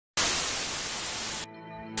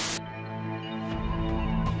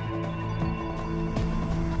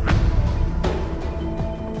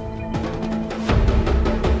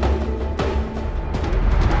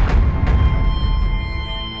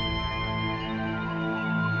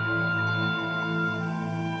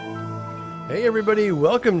Hey everybody,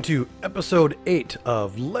 welcome to episode 8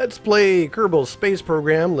 of Let's Play Kerbal Space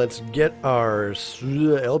Program. Let's get our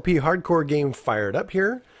LP hardcore game fired up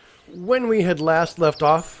here. When we had last left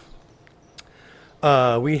off,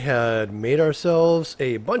 we had made ourselves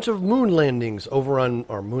a bunch of moon landings over on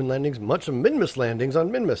our moon landings, much of Minmus landings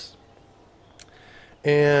on Minmus.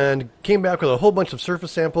 And came back with a whole bunch of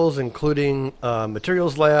surface samples, including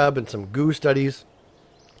materials lab and some goo studies.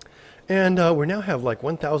 And we now have like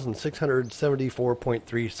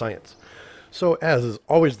 1,674.3 science. So as is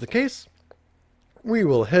always the case, we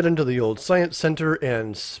will head into the old science center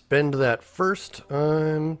and spend that first.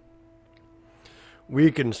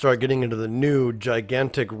 We can start getting into the new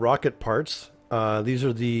gigantic rocket parts. These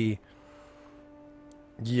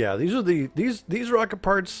rocket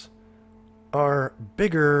parts are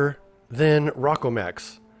bigger than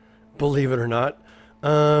Rockomax, believe it or not.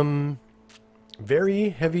 Very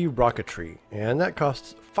heavy rocketry, and that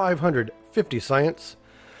costs 550 science.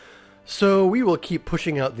 So we will keep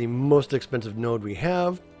pushing out the most expensive node we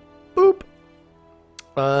have. Boop!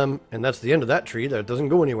 And that's the end of that tree. That doesn't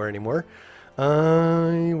go anywhere anymore.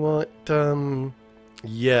 I want,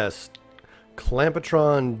 yes,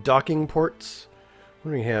 Clampatron docking ports. What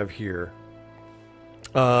do we have here?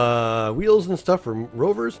 Wheels and stuff for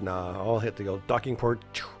rovers? Nah, I'll hit the old docking port.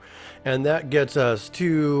 And that gets us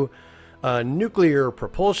to nuclear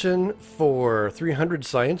propulsion for 300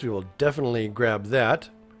 science. We will definitely grab that.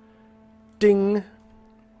 Ding!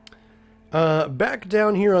 Back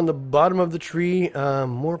down here on the bottom of the tree,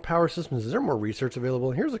 more power systems. Is there more research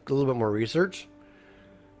available? Here's a little bit more research.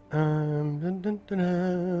 Looking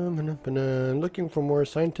for more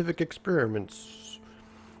scientific experiments.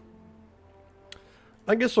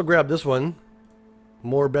 I guess we'll grab this one.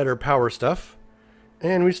 More better power stuff.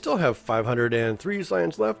 And we still have 503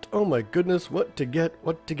 science left. Oh my goodness, what to get,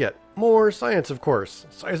 what to get. More science, of course.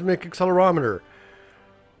 Seismic accelerometer.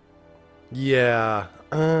 Yeah,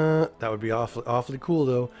 that would be awfully cool,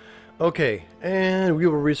 though. Okay, and we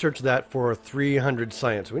will research that for 300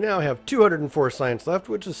 science. We now have 204 science left,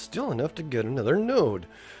 which is still enough to get another node.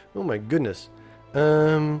 Oh my goodness.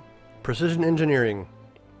 Precision engineering.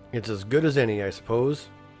 It's as good as any, I suppose.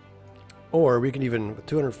 Or we can even, with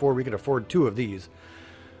 204, we can afford 2 of these.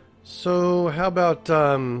 So how about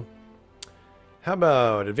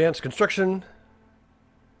advanced construction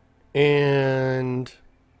and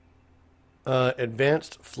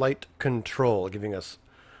advanced flight control, giving us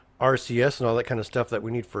RCS and all that kind of stuff that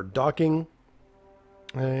we need for docking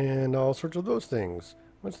and all sorts of those things.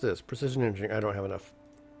 What's this? Precision engineering. I don't have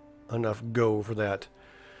enough go for that.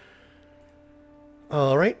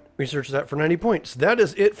 All right, research that for 90 points. That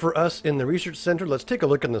is it for us in the research center. Let's take a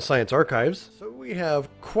look in the science archives. So we have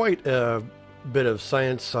quite a bit of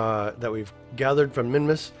science that we've gathered from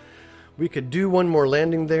Minmus. We could do one more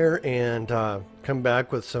landing there and come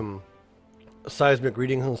back with some seismic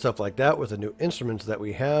readings and stuff like that with the new instruments that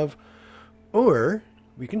we have. Or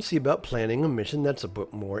we can see about planning a mission that's a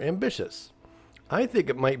bit more ambitious. I think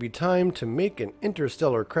it might be time to make an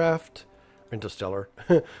interstellar craft. Interstellar.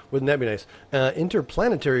 Wouldn't that be nice?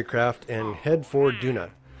 Interplanetary craft and head for Duna.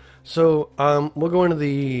 So we'll go into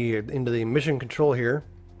the mission control here.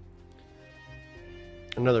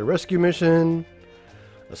 Another rescue mission.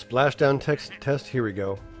 A splashdown test. Here we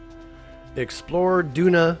go. Explore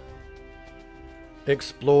Duna.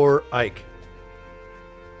 Explore Ike.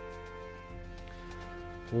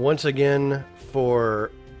 Once again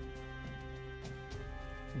for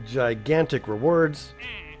gigantic rewards.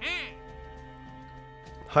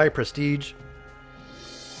 High prestige.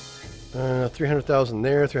 300,000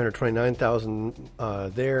 there, 329,000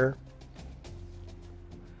 there.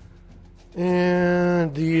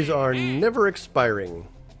 And these are never expiring.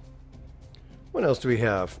 What else do we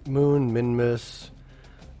have? Moon, Minmus.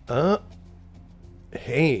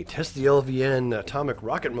 Hey, test the LVN atomic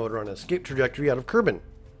rocket motor on escape trajectory out of Kerbin.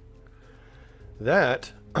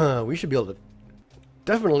 That, we should be able to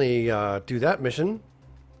definitely do that mission.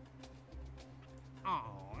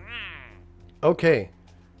 Okay.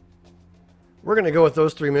 We're going to go with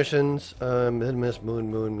those 3 missions. Minmus,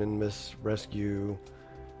 Moon, Minmus, Rescue.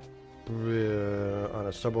 On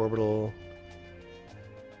a suborbital.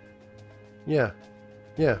 Yeah.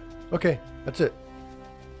 Yeah. Okay. That's it.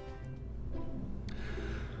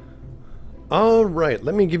 Alright.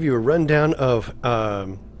 Let me give you a rundown of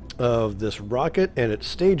this rocket and its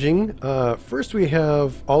staging. First we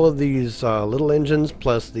have all of these little engines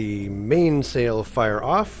plus the mainsail fire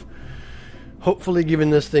off. Hopefully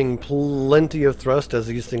giving this thing plenty of thrust as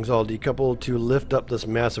these things all decouple to lift up this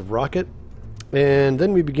massive rocket. And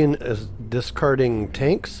then we begin discarding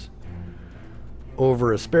tanks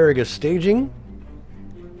over asparagus staging.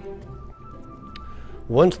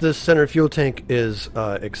 Once this center fuel tank is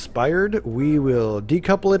expired, we will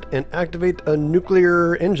decouple it and activate a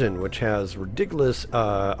nuclear engine, which has ridiculous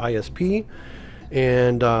ISP,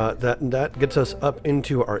 and that gets us up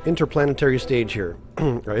into our interplanetary stage here.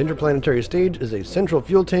 Our interplanetary stage is a central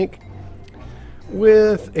fuel tank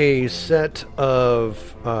with a set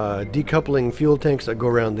of decoupling fuel tanks that go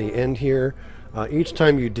around the end here. Each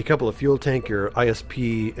time you decouple a fuel tank, your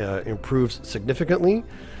ISP improves significantly.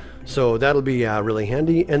 So that'll be really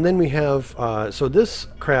handy. And then we have, so this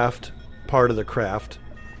craft, part of the craft,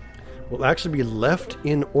 will actually be left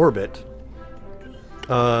in orbit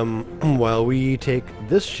while we take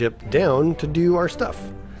this ship down to do our stuff.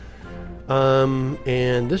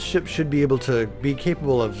 And this ship should be able to be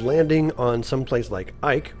capable of landing on some place like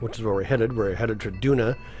Ike, which is where we're headed. We're headed to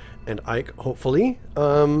Duna and Ike, hopefully,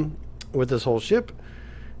 with this whole ship.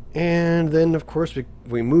 And then, of course,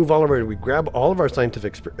 we grab all of our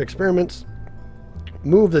scientific experiments,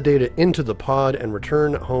 move the data into the pod, and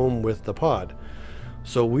return home with the pod.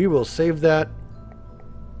 So we will save that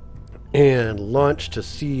and launch to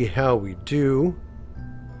see how we do.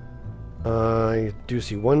 I do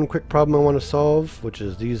see one quick problem I want to solve, which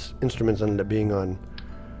is these instruments ended up being on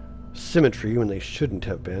symmetry when they shouldn't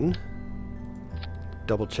have been.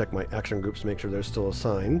 Double check my action groups to make sure they're still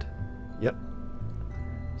assigned. Yep.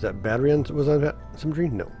 Is that battery was on symmetry?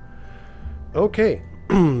 No. Okay,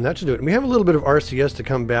 that should do it. We have a little bit of RCS to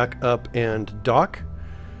come back up and dock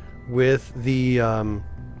with the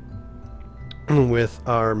with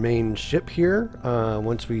our main ship here.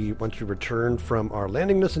 Once we return from our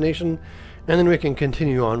landing destination, and then we can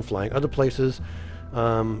continue on flying other places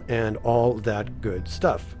and all that good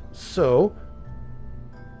stuff. So,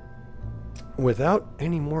 without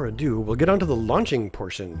any more ado, we'll get on to the launching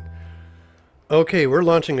portion. Okay, we're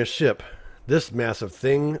launching a ship, this massive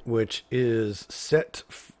thing, which is set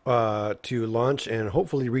to launch and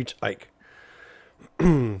hopefully reach Ike.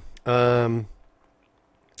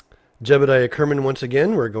 Jebediah Kerman once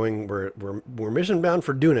again. We're mission bound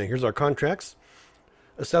for Duna. Here's our contracts.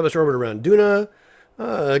 Establish orbit around Duna.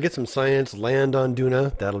 Get some science. Land on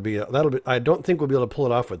Duna. That'll be. I don't think we'll be able to pull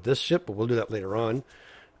it off with this ship, but we'll do that later on.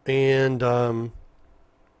 And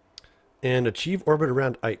achieve orbit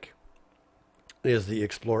around Ike is the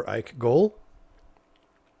Explore Ike goal.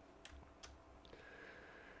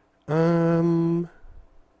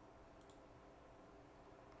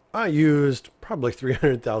 I used probably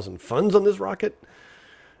 300,000 funds on this rocket,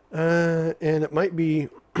 and it might be,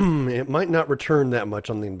 it might not return that much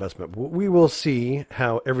on the investment. We will see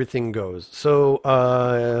how everything goes. So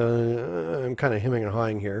I'm kind of hemming and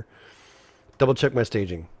hawing here. Double check my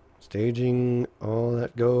staging. Staging, all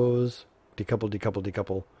that goes. Decouple, decouple,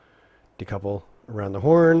 decouple, decouple around the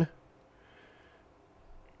horn.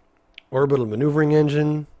 Orbital maneuvering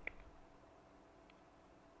engine.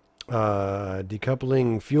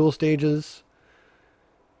 Decoupling fuel stages.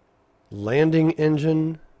 Landing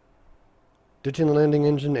engine. Ditching the landing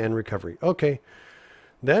engine and recovery. Okay.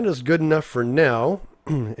 That is good enough for now.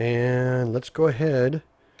 And let's go ahead.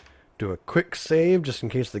 Do a quick save just in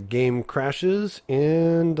case the game crashes.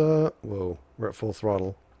 And, whoa, we're at full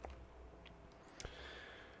throttle.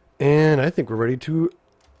 And I think we're ready to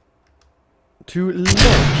launch.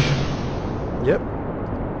 Yep.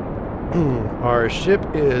 Our ship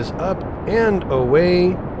is up and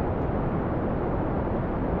away.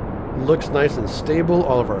 Looks nice and stable.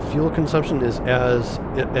 All of our fuel consumption is as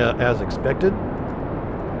expected.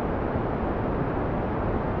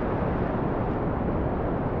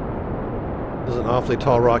 This is an awfully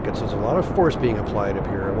tall rocket, so there's a lot of force being applied up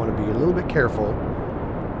here. I want to be a little bit careful.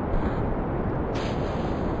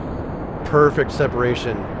 Perfect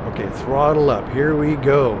separation. Okay, throttle up. Here we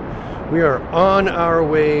go. We are on our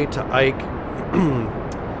way to Ike.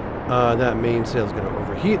 That mainsail is going to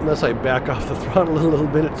overheat unless I back off the throttle a little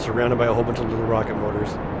bit. It's surrounded by a whole bunch of little rocket motors.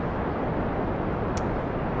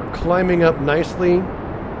 We're climbing up nicely.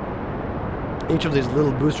 Each of these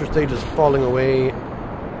little booster stages falling away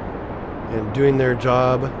and doing their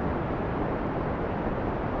job.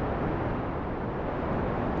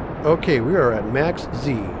 Okay, we are at max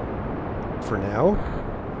Z for now.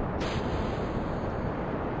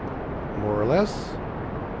 More or less.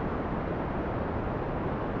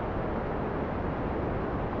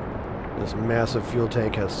 This massive fuel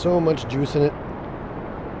tank has so much juice in it.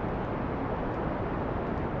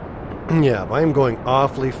 Yeah, I'm going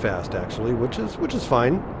awfully fast actually, which is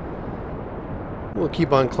fine. We'll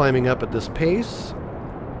keep on climbing up at this pace.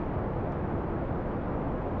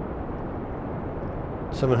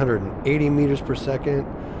 780 meters per second.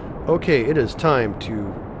 Okay, it is time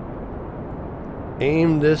to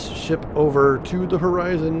aim this ship over to the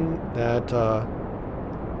horizon. That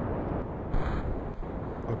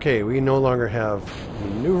Okay, we no longer have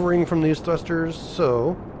maneuvering from these thrusters,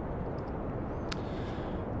 so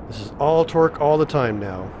this is all torque all the time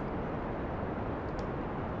now.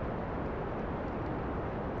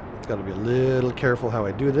 Got to be a little careful how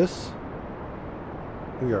I do this.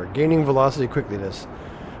 We are gaining velocity quickly. This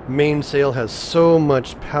mainsail has so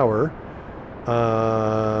much power.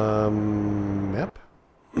 Map.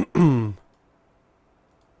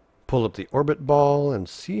 Pull up the orbit ball and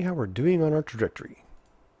see how we're doing on our trajectory.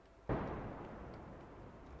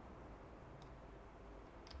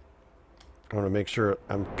 I want to make sure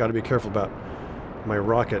I've got to be careful about my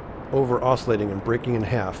rocket over oscillating and breaking in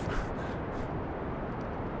half.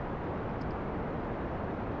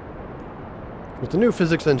 With the new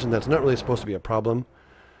physics engine, that's not really supposed to be a problem.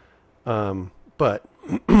 But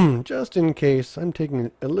just in case, I'm taking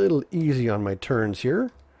it a little easy on my turns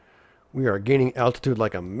here. We are gaining altitude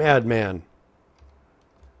like a madman.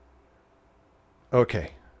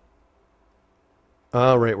 Okay.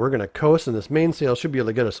 Alright, we're going to coast, and this mainsail should be able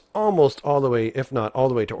to get us almost all the way, if not all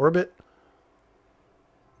the way to orbit.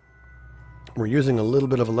 We're using a little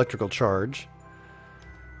bit of electrical charge.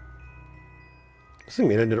 This thing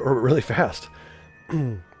made it into orbit really fast.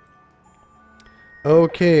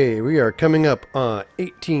 Okay, we are coming up on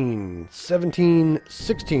 18, 17,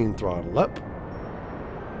 16 throttle up.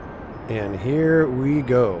 And here we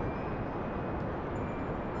go.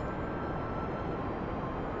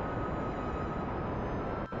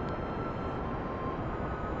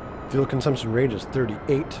 Fuel consumption rate is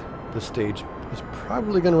 38. This stage is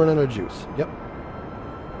probably going to run out of juice. Yep.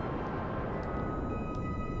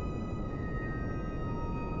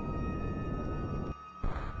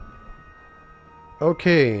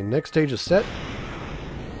 Okay, next stage is set.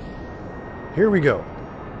 Here we go.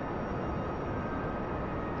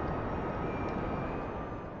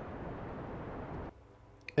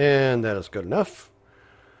 And that is good enough.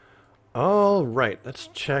 All right, let's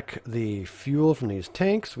check the fuel from these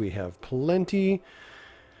tanks. We have plenty.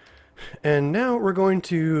 And now we're going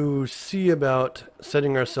to see about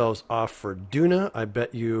setting ourselves off for Duna. I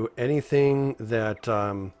bet you anything that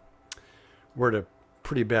we're at a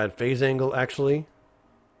pretty bad phase angle, actually.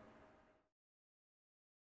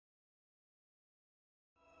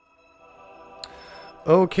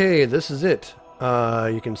 Okay, this is it.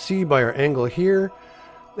 You can see by our angle here,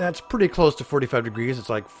 that's pretty close to 45 degrees. It's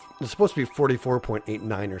supposed to be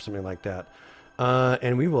 44.89 or something like that.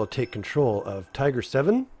 And we will take control of Tiger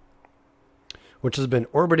 7, which has been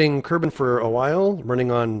orbiting Kerbin for a while,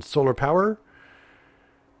 running on solar power.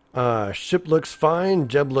 Ship looks fine.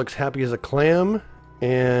 Jeb looks happy as a clam.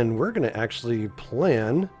 And we're going to actually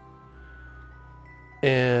plan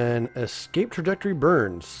an escape trajectory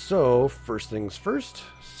burn. So, first things first,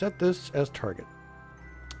 set this as target.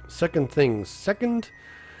 Second things second,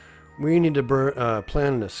 we need to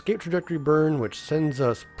plan an escape trajectory burn, which sends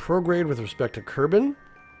us prograde with respect to Kerbin.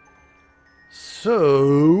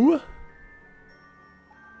 So,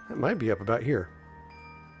 that might be up about here.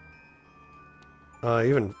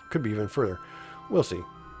 Could be even further. We'll see.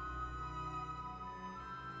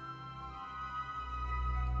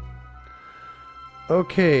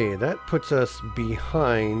 Okay, that puts us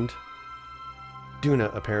behind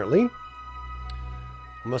Duna, apparently.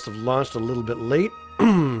 Must have launched a little bit late.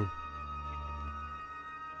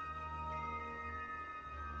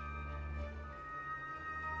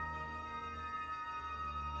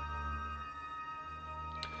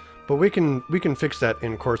 But we can fix that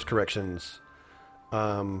in course corrections.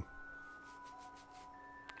 Once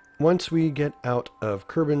we get out of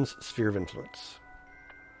Kerbin's sphere of influence.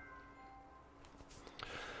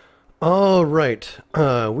 All right,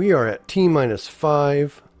 we are at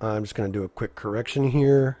T-5. I'm just going to do a quick correction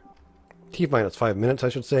here. T-5 minutes, I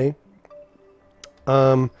should say.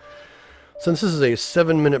 Since this is a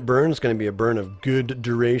 7-minute burn, it's going to be a burn of good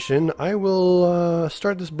duration. I will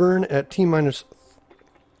start this burn at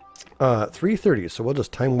T-330. So we'll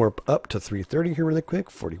just time warp up to 330 here really quick.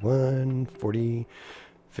 41, 40,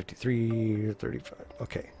 53, 35.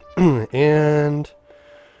 Okay, and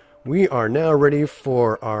we are now ready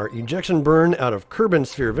for our ejection burn out of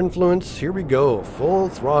Kerbin's sphere of influence. Here we go, full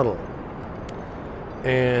throttle.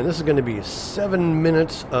 And this is going to be 7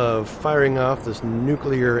 minutes of firing off this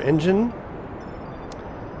nuclear engine.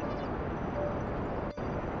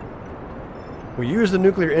 We use the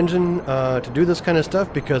nuclear engine to do this kind of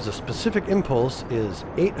stuff because the specific impulse is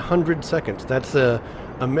 800 seconds. That's a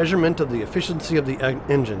measurement of the efficiency of the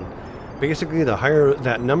engine. Basically, the higher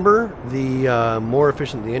that number, the more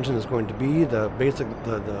efficient the engine is going to be. The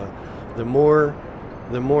more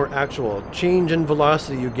actual change in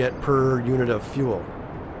velocity you get per unit of fuel.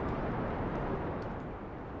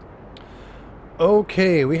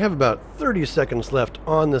 Okay, we have about 30 seconds left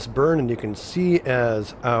on this burn, and you can see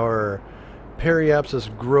as our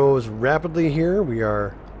periapsis grows rapidly here, we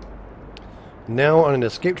are now on an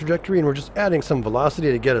escape trajectory, and we're just adding some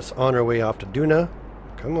velocity to get us on our way off to Duna.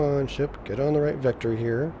 Come on, ship, get on the right vector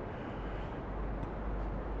here.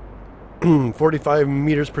 45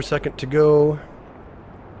 meters per second to go.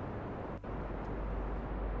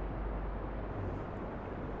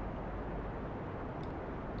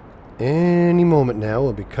 Any moment now,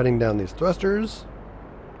 we'll be cutting down these thrusters.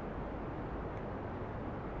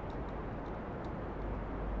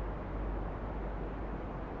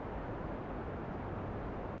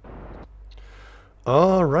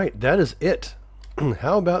 All right, that is it.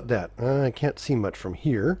 How about that? I can't see much from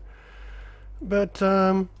here. But,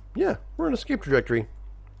 yeah, we're on escape trajectory.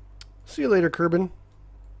 See you later, Kerbin.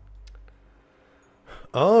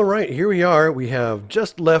 All right, here we are. We have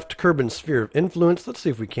just left Kerbin's sphere of influence. Let's see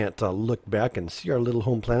if we can't look back and see our little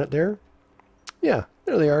home planet there. Yeah,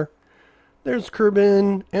 there they are. There's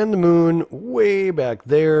Kerbin and the moon way back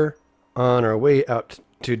there on our way out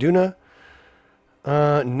to Duna.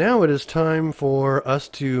 Now it is time for us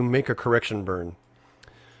to make a correction burn.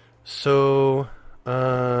 So,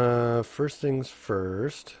 first things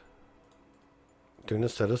first. Duna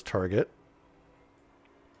set as target.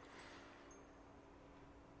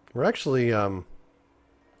 We're actually going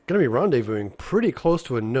to be rendezvousing pretty close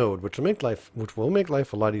to a node, which will make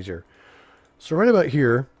life a lot easier. So right about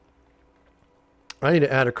here, I need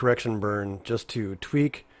to add a correction burn just to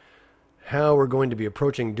tweak how we're going to be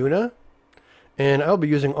approaching Duna. And I'll be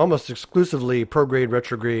using almost exclusively prograde,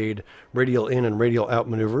 retrograde, radial in and radial out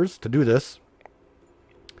maneuvers to do this.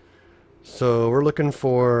 So we're looking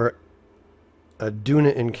for a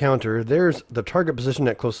Duna encounter. There's the target position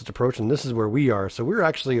at closest approach, and this is where we are. So we're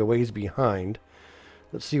actually a ways behind.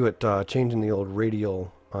 Let's see what changing the old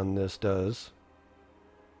radial on this does.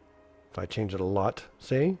 If I change it a lot,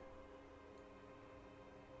 say.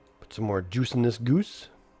 Put some more juice in this goose.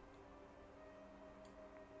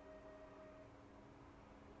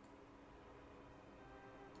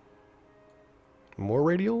 More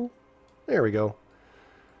radial? There we go.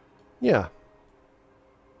 Yeah.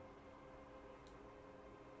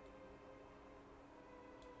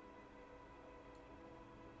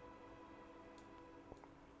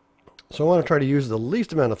 So I want to try to use the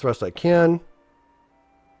least amount of thrust I can.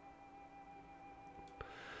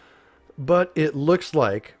 But it looks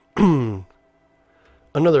like another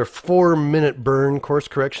 4-minute burn course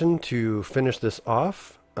correction to finish this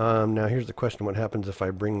off. Now here's the question: what happens if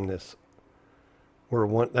I bring this?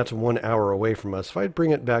 That's 1 hour away from us. If I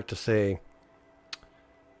bring it back to, say,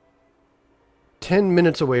 10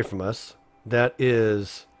 minutes away from us, that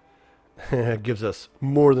is gives us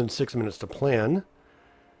more than 6 minutes to plan.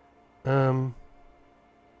 Well,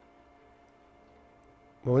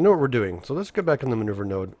 we know what we're doing, so let's go back in the maneuver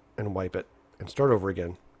node and wipe it and start over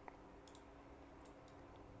again.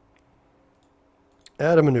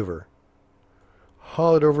 Add a maneuver.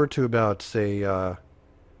 Haul it over to about, say,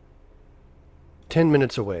 10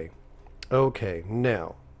 minutes away. Okay,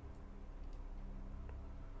 now.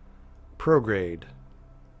 Prograde.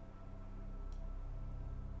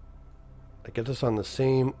 I get this on the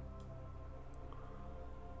same...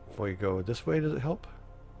 Before you go this way, does it help?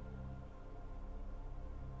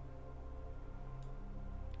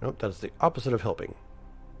 Nope, that's the opposite of helping.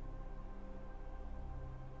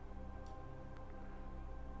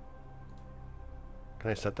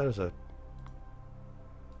 Can I set that as a...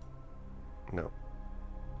 No.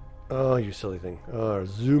 Oh, you silly thing. Oh,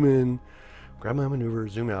 zoom in, grab my maneuver,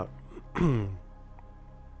 zoom out.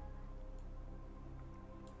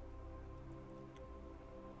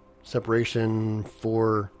 Separation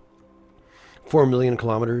 4 million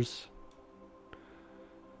kilometers.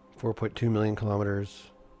 4.2 million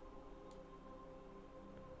kilometers.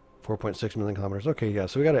 4.6 million kilometers. Okay, yeah,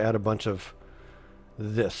 so we got to add a bunch of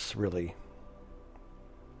this, really.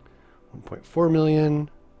 1.4 million.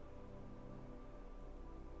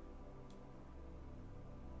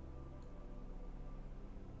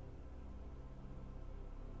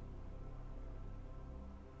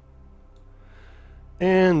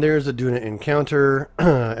 And there's a Duna encounter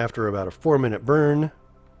after about a 4-minute burn.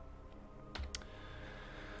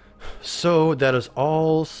 So that is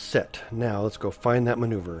all set. Now let's go find that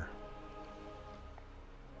maneuver.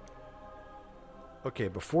 Okay,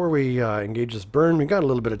 before we engage this burn, we got a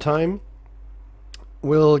little bit of time.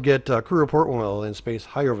 We'll get a crew report while in space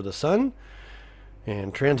high over the sun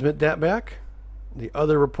and transmit that back. The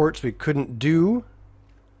other reports we couldn't do.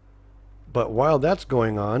 But while that's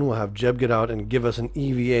going on, we'll have Jeb get out and give us an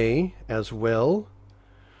EVA as well.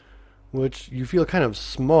 which you feel kind of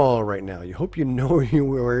small right now. You hope you know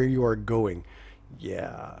where you are going.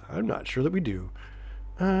 Yeah, I'm not sure that we do.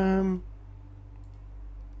 And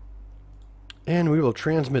we will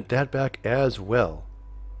transmit that back as well.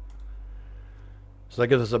 So that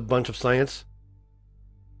gives us a bunch of science.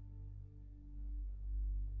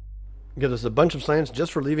 Gives us a bunch of science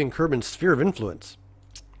just for leaving Kerbin's sphere of influence.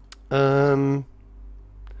 And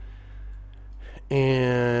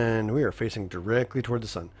we are facing directly toward the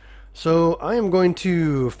sun. So I am going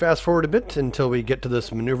to fast forward a bit until we get to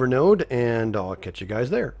this maneuver node, and I'll catch you guys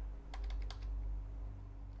there.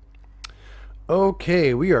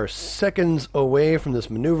 Okay, we are seconds away from this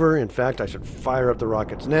maneuver. In fact, I should fire up the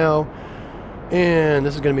rockets now. And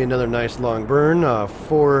this is going to be another nice long burn,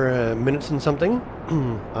 4 minutes and something.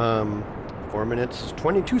 4 minutes,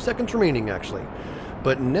 22 seconds remaining actually.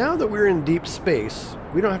 But now that we're in deep space,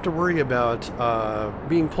 we don't have to worry about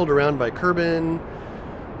being pulled around by Kerbin.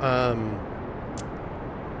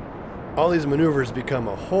 All these maneuvers become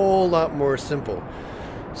a whole lot more simple.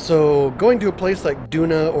 So going to a place like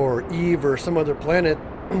Duna or Eve or some other planet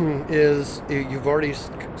is, you've already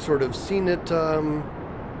sort of seen it.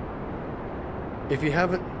 If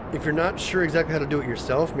you're not sure exactly how to do it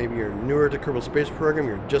yourself, maybe you're newer to Kerbal Space Program,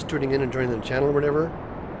 you're just tuning in and joining the channel or whatever,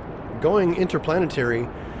 going interplanetary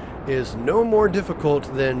is no more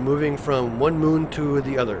difficult than moving from one moon to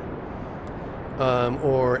the other.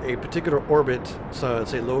 Or a particular orbit, so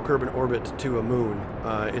say low Kerbin orbit to a moon.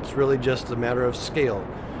 It's really just a matter of scale.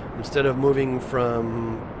 Instead of moving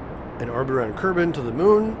from an orbit around Kerbin to the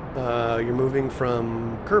moon, you're moving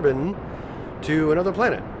from Kerbin to another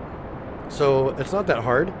planet. So it's not that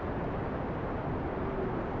hard.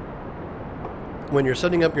 When you're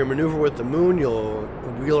setting up your maneuver with the moon, you'll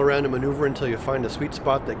wheel around a maneuver until you find a sweet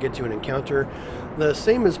spot that gets you an encounter. The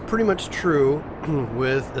same is pretty much true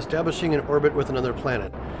with establishing an orbit with another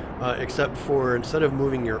planet, except for instead of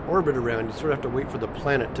moving your orbit around, you sort of have to wait for the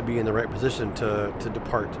planet to be in the right position to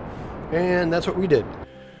depart. And that's what we did.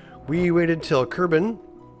 We waited till Kerbin,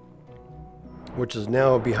 which is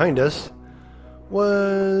now behind us,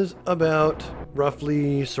 was about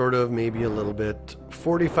roughly, sort of, maybe a little bit,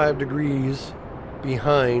 45 degrees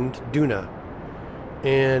behind Duna.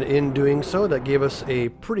 And in doing so, that gave us a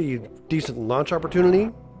pretty decent launch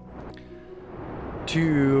opportunity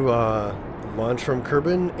to launch from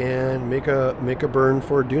Kerbin and make a burn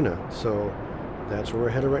for Duna. So that's where we're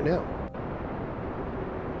headed right now.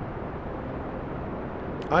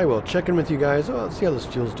 I will check in with you guys. Oh, let's see how this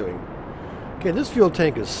fuel's doing. Okay, this fuel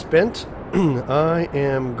tank is spent. I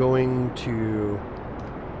am going to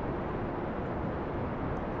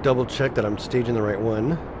double check that I'm staging the right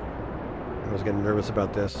one. I was getting nervous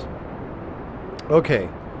about this. Okay,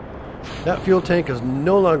 that fuel tank is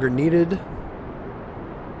no longer needed.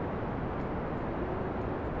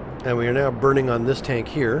 And we are now burning on this tank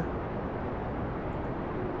here.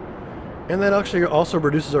 And that actually also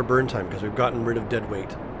reduces our burn time because we've gotten rid of dead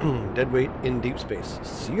weight. Dead weight in deep space.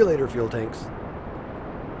 See you later, fuel tanks.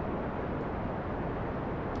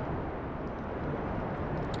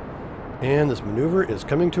 And this maneuver is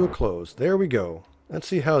coming to a close. There we go. Let's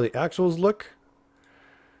see how the actuals look.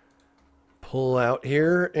 Pull out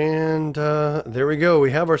here, and there we go.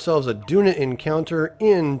 We have ourselves a Duna encounter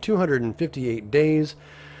in 258 days.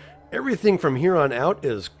 Everything from here on out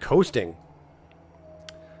is coasting.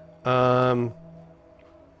 And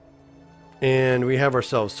we have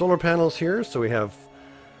ourselves solar panels here, so we have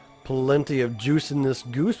plenty of juice in this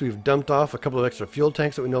goose. We've dumped off a couple of extra fuel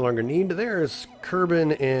tanks that we no longer need. There's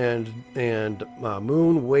Kerbin and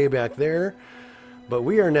Moon way back there. But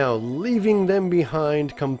we are now leaving them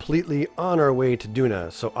behind completely on our way to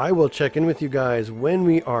Duna. So I will check in with you guys when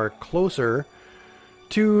we are closer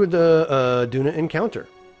to the Duna encounter.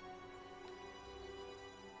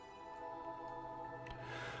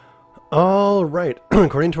 All right,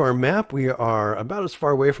 according to our map, we are about as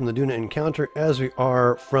far away from the Duna encounter as we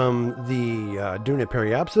are from the Duna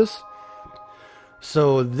periapsis.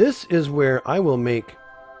 So this is where I will make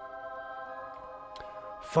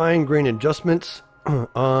fine-grained adjustments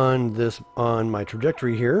on my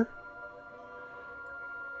trajectory here.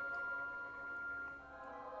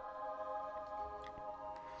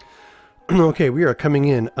 Okay, we are coming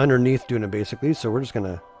in underneath Duna basically, so we're just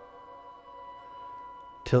gonna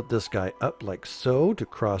tilt this guy up like so to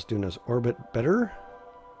cross Duna's orbit better.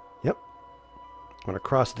 Yep. I'm going to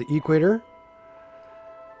cross the equator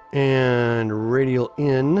and radial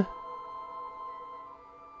in.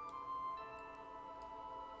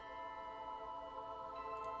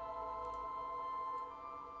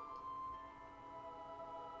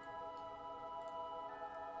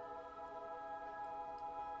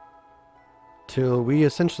 till we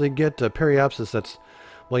essentially get a periapsis that's,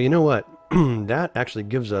 well, you know what? That actually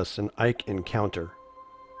gives us an Ike encounter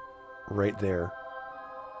right there.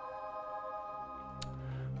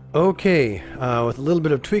 Okay, with a little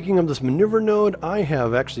bit of tweaking of this maneuver node, I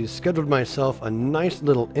have actually scheduled myself a nice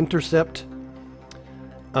little intercept.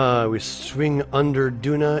 We swing under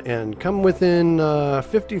Duna and come within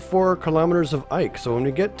 54 kilometers of Ike. So when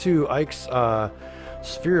we get to Ike's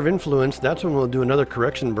sphere of influence, that's when we'll do another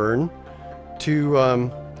correction burn. To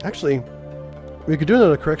actually, we could do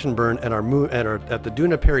another correction burn at at the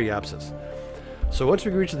Duna periapsis. So once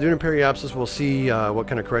we reach the Duna periapsis, we'll see what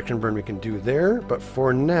kind of correction burn we can do there. But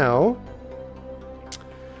for now,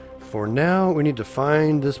 we need to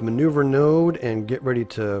find this maneuver node and get ready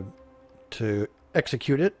to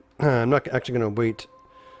execute it. I'm not actually going to wait.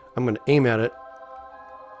 I'm going to aim at it.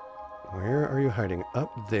 Where are you hiding?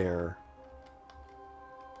 Up there.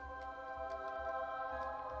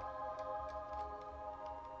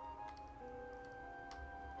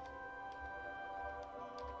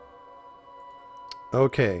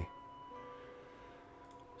 Okay.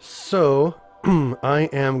 So, I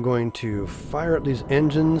am going to fire up these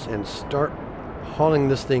engines and start hauling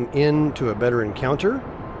this thing into a better encounter.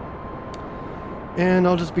 And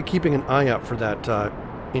I'll just be keeping an eye out for that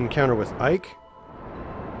encounter with Ike.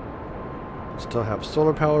 Still have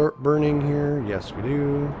solar power burning here. Yes, we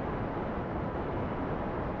do.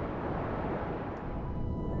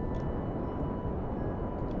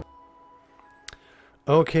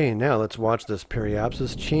 Okay, now let's watch this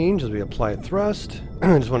periapsis change as we apply thrust.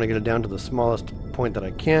 I just want to get it down to the smallest point that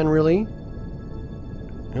I can, really.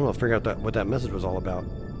 And we'll figure out what that message was all about.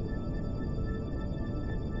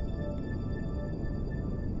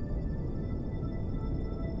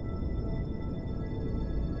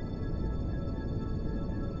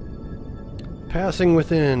 Passing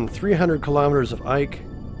within 300 kilometers of Ike.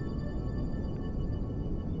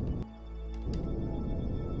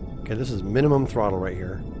 Okay, this is minimum throttle right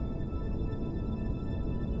here.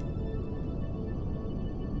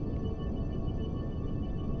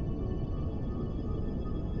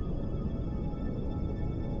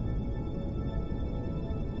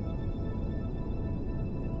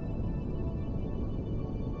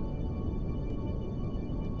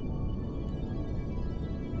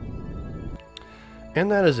 And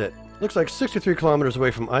that is it. Looks like 63 kilometers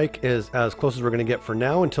away from Ike is as close as we're going to get for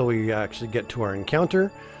now until we actually get to our encounter.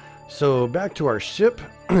 So back to our ship,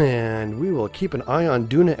 and we will keep an eye on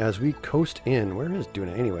Duna as we coast in. Where is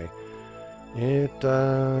Duna anyway?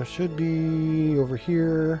 It should be over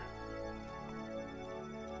here.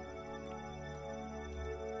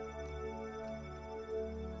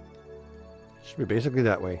 Should be basically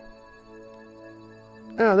that way.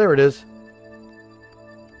 Ah, there it is.